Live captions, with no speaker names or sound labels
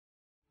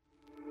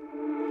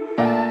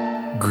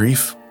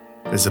Grief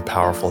is a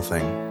powerful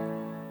thing,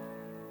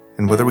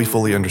 and whether we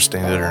fully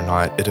understand it or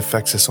not, it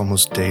affects us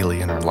almost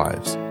daily in our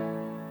lives.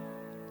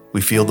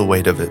 We feel the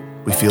weight of it,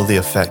 we feel the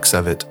effects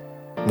of it.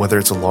 Whether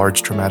it's a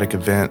large traumatic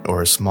event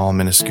or a small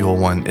minuscule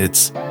one,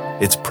 it's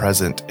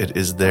present, it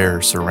is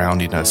there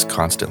surrounding us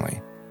constantly.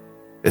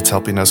 It's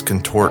helping us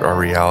contort our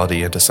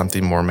reality into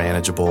something more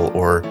manageable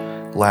or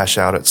lash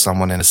out at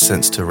someone in a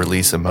sense to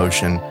release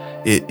emotion.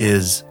 It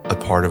is a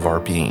part of our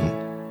being.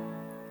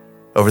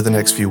 Over the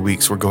next few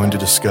weeks, we're going to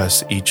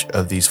discuss each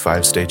of these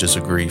 5 stages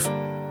of grief,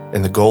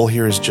 and the goal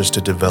here is just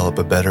to develop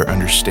a better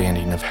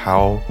understanding of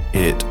how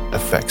it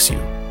affects you.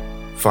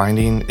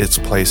 Finding its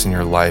place in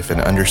your life and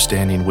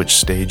understanding which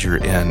stage you're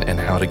in and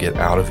how to get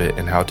out of it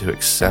and how to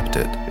accept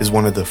it is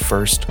one of the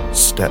first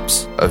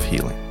steps of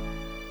healing.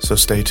 So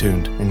stay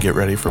tuned and get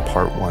ready for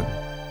part 1.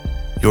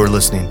 You're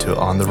listening to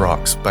On the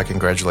Rocks by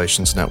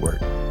Congratulations Network.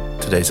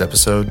 Today's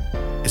episode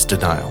is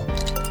Denial.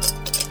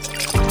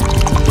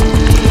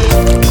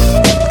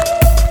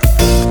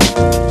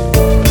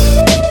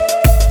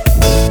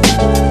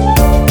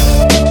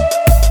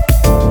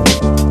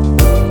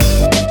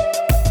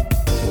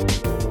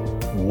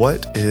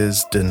 What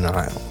is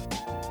denial?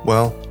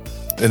 Well,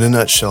 in a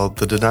nutshell,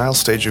 the denial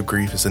stage of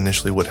grief is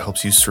initially what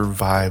helps you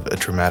survive a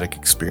traumatic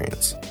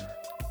experience.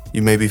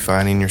 You may be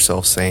finding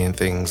yourself saying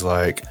things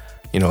like,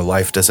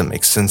 life doesn't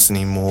make sense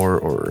anymore,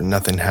 or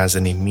nothing has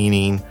any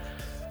meaning.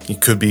 You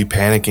could be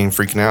panicking,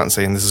 freaking out, and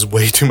saying, this is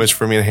way too much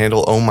for me to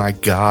handle. Oh my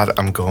God,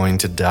 I'm going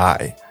to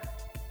die.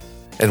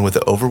 And with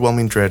the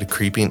overwhelming dread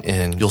creeping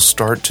in, you'll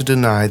start to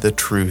deny the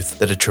truth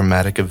that a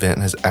traumatic event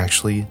has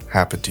actually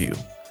happened to you.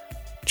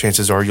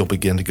 Chances are you'll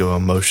begin to go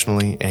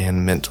emotionally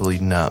and mentally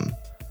numb.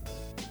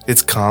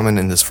 It's common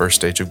in this first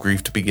stage of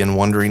grief to begin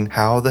wondering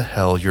how the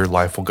hell your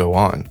life will go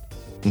on.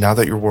 Now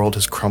that your world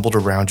has crumbled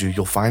around you,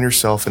 you'll find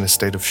yourself in a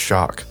state of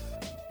shock.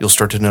 You'll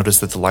start to notice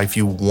that the life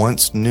you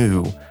once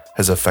knew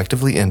has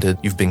effectively ended.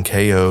 You've been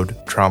KO'd,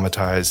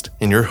 traumatized,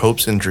 and your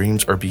hopes and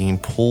dreams are being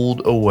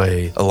pulled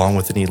away along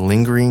with any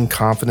lingering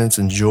confidence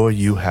and joy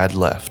you had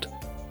left.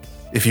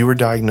 If you were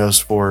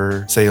diagnosed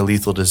for, say, a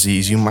lethal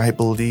disease, you might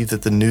believe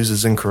that the news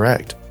is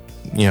incorrect.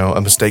 A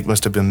mistake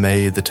must have been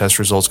made, the test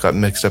results got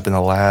mixed up in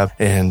the lab,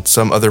 and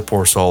some other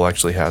poor soul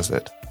actually has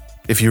it.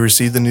 If you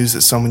receive the news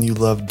that someone you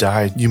love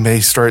died, you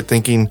may start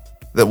thinking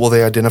that,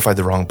 they identified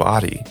the wrong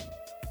body.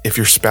 If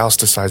your spouse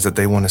decides that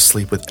they want to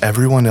sleep with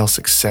everyone else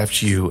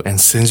except you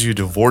and sends you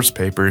divorce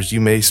papers,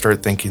 you may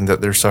start thinking that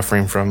they're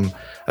suffering from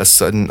a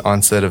sudden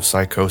onset of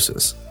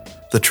psychosis.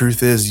 The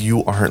truth is,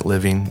 you aren't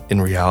living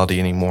in reality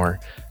anymore.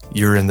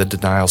 You're in the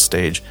denial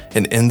stage,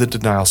 and in the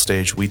denial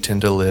stage, we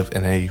tend to live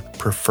in a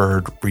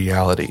preferred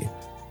reality.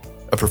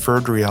 A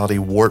preferred reality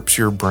warps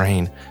your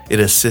brain. It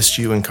assists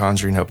you in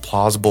conjuring up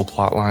plausible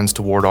plot lines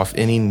to ward off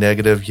any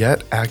negative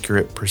yet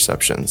accurate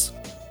perceptions.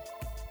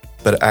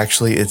 But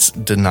actually, it's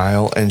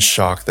denial and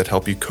shock that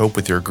help you cope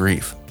with your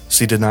grief.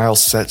 See, denial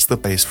sets the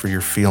pace for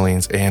your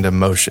feelings and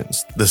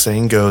emotions. The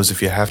saying goes,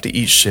 if you have to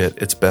eat shit,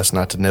 it's best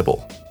not to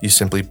nibble. You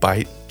simply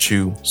bite,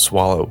 chew,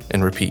 swallow,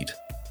 and repeat.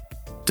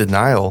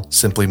 Denial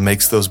simply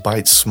makes those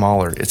bites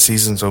smaller. It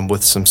seasons them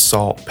with some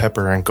salt,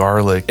 pepper, and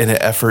garlic in an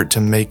effort to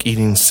make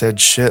eating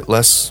said shit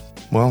less,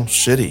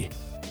 shitty.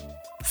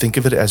 Think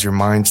of it as your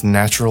mind's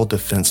natural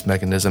defense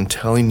mechanism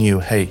telling you,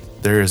 hey,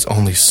 there is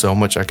only so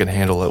much I can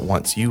handle at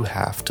once. You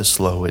have to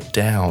slow it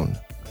down.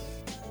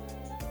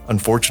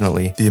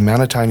 Unfortunately, the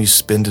amount of time you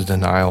spend in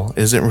denial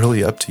isn't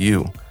really up to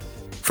you.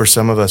 For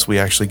some of us, we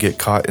actually get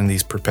caught in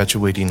these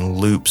perpetuating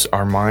loops.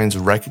 Our minds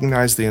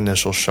recognize the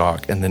initial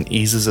shock and then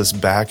eases us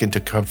back into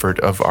comfort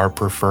of our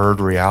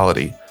preferred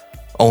reality,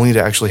 only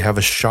to actually have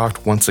us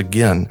shocked once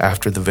again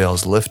after the veil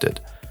is lifted.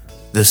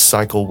 This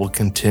cycle will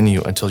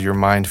continue until your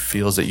mind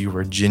feels that you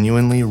are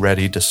genuinely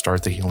ready to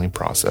start the healing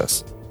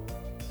process.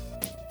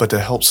 But to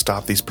help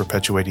stop these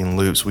perpetuating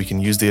loops, we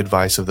can use the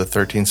advice of the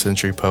 13th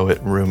century poet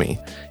Rumi.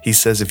 He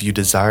says, if you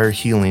desire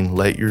healing,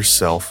 let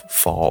yourself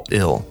fall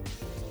ill.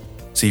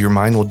 See, your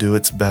mind will do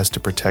its best to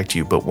protect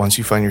you, but once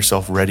you find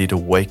yourself ready to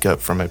wake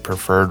up from a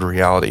preferred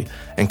reality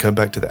and come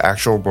back to the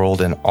actual world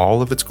and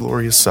all of its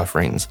glorious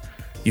sufferings,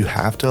 you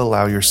have to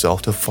allow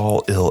yourself to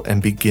fall ill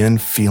and begin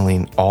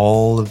feeling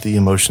all of the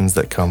emotions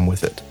that come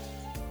with it.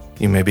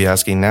 You may be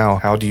asking now,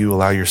 how do you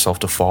allow yourself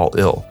to fall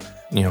ill?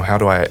 How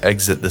do I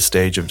exit the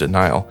stage of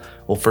denial?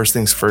 Well, first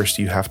things first,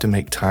 you have to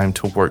make time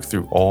to work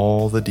through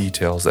all the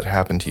details that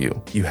happen to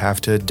you. You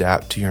have to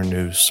adapt to your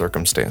new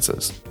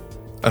circumstances.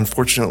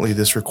 Unfortunately,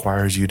 this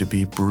requires you to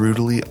be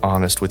brutally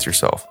honest with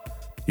yourself.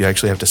 You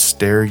actually have to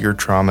stare your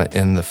trauma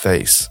in the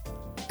face.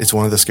 It's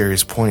one of the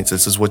scariest points.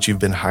 This is what you've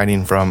been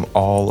hiding from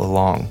all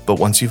along. But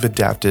once you've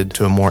adapted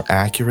to a more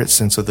accurate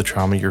sense of the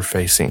trauma you're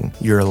facing,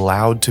 you're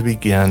allowed to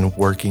begin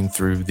working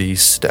through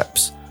these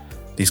steps.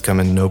 These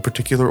come in no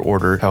particular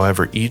order.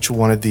 However, each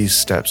one of these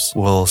steps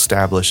will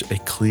establish a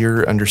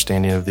clear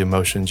understanding of the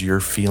emotions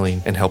you're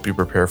feeling and help you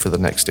prepare for the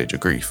next stage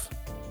of grief.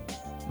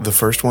 The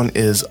first one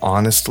is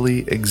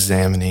honestly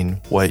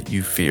examining what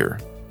you fear.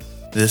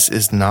 This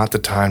is not the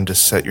time to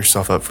set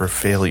yourself up for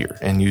failure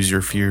and use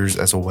your fears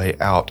as a way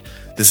out.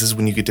 This is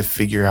when you get to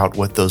figure out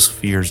what those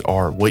fears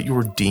are, what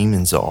your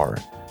demons are.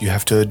 You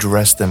have to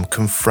address them,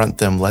 confront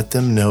them, let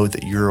them know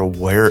that you're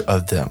aware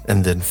of them,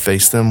 and then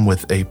face them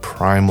with a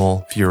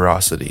primal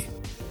ferocity.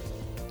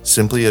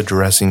 Simply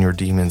addressing your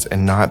demons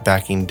and not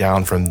backing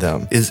down from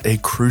them is a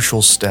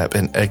crucial step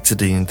in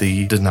exiting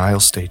the denial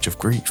stage of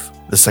grief.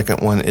 The second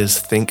one is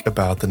think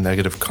about the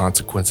negative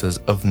consequences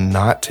of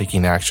not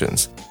taking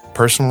actions.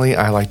 Personally,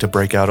 I like to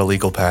break out a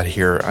legal pad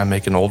here. I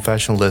make an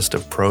old-fashioned list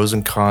of pros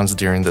and cons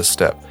during this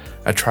step.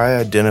 I try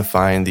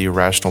identifying the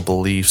irrational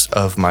beliefs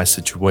of my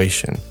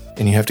situation,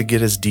 and you have to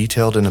get as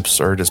detailed and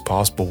absurd as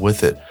possible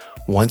with it.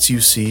 Once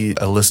you see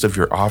a list of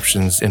your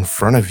options in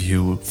front of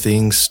you,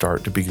 things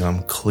start to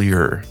become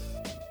clearer.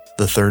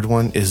 The third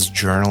one is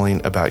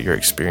journaling about your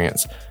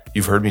experience.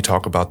 You've heard me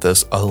talk about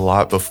this a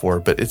lot before,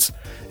 but it's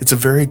a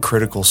very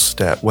critical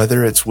step,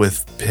 whether it's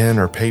with pen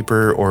or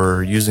paper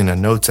or using a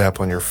notes app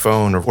on your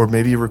phone or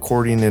maybe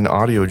recording an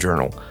audio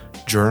journal.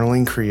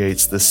 Journaling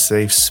creates this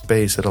safe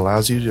space that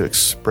allows you to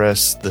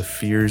express the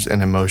fears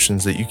and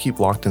emotions that you keep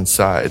locked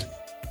inside.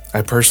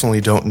 I personally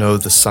don't know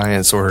the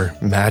science or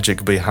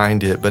magic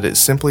behind it, but it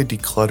simply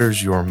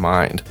declutters your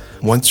mind.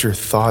 Once your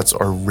thoughts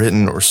are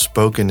written or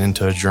spoken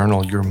into a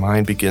journal, your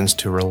mind begins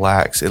to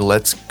relax. It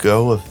lets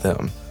go of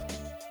them.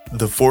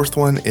 The fourth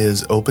one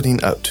is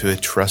opening up to a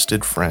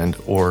trusted friend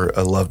or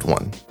a loved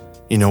one.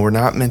 You know, we're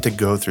not meant to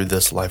go through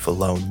this life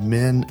alone.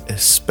 Men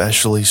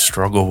especially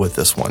struggle with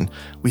this one.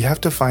 We have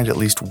to find at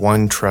least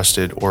one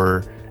trusted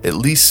or at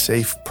least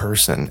safe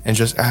person and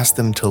just ask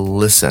them to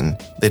listen.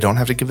 They don't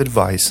have to give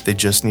advice, they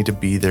just need to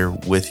be there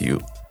with you.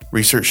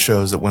 Research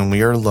shows that when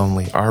we are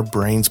lonely, our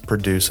brains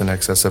produce an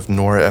excess of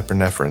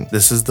norepinephrine.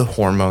 This is the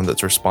hormone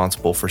that's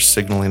responsible for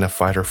signaling a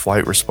fight or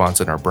flight response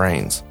in our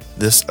brains.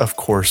 This, of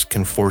course,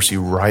 can force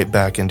you right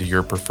back into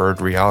your preferred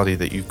reality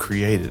that you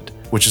created,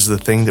 which is the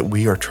thing that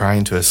we are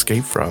trying to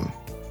escape from.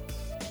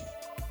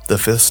 The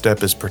fifth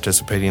step is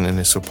participating in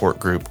a support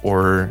group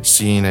or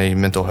seeing a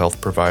mental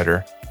health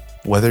provider.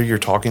 Whether you're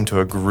talking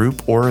to a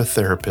group or a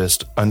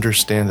therapist,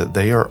 understand that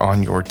they are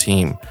on your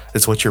team.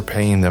 It's what you're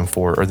paying them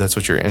for, or that's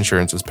what your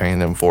insurance is paying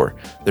them for.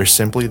 They're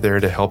simply there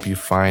to help you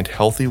find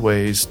healthy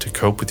ways to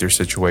cope with your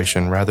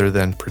situation rather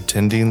than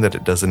pretending that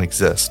it doesn't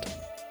exist.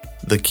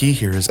 The key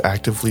here is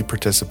actively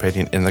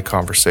participating in the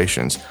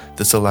conversations.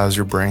 This allows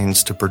your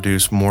brains to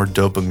produce more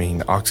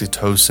dopamine,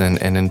 oxytocin,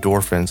 and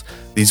endorphins.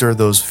 These are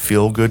those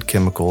feel-good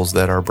chemicals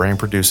that our brain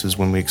produces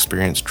when we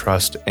experience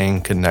trust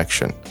and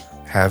connection.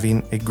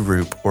 Having a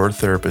group or a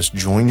therapist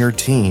join your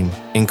team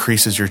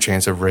increases your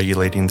chance of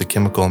regulating the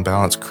chemical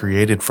imbalance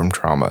created from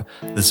trauma.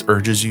 This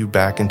urges you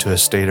back into a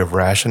state of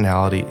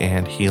rationality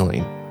and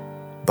healing.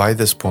 By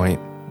this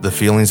point, the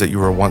feelings that you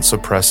were once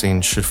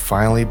suppressing should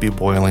finally be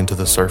boiling to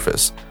the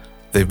surface.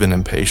 They've been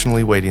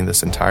impatiently waiting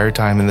this entire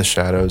time in the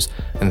shadows,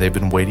 and they've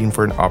been waiting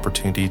for an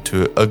opportunity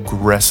to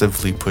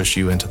aggressively push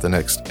you into the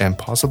next and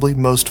possibly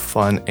most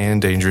fun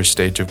and dangerous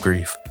stage of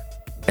grief: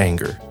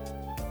 anger.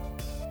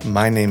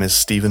 My name is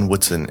Stephen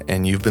Woodson,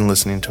 and you've been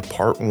listening to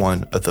part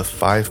 1 of the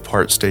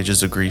 5-part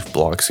Stages of Grief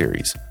blog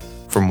series.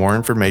 For more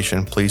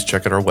information, please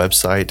check out our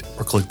website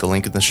or click the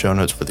link in the show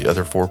notes for the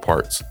other 4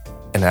 parts.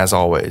 And as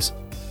always,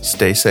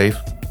 stay safe,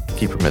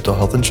 keep your mental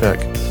health in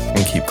check,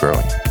 and keep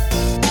growing.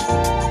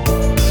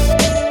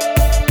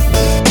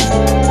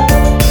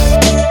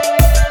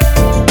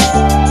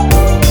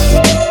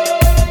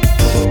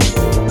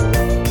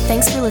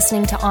 Thanks for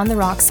listening to On the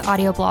Rocks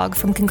audio blog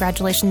from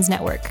Congratulations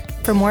Network.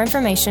 For more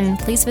information,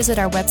 please visit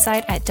our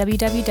website at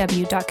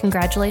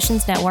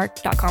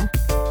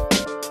www.congratulationsnetwork.com.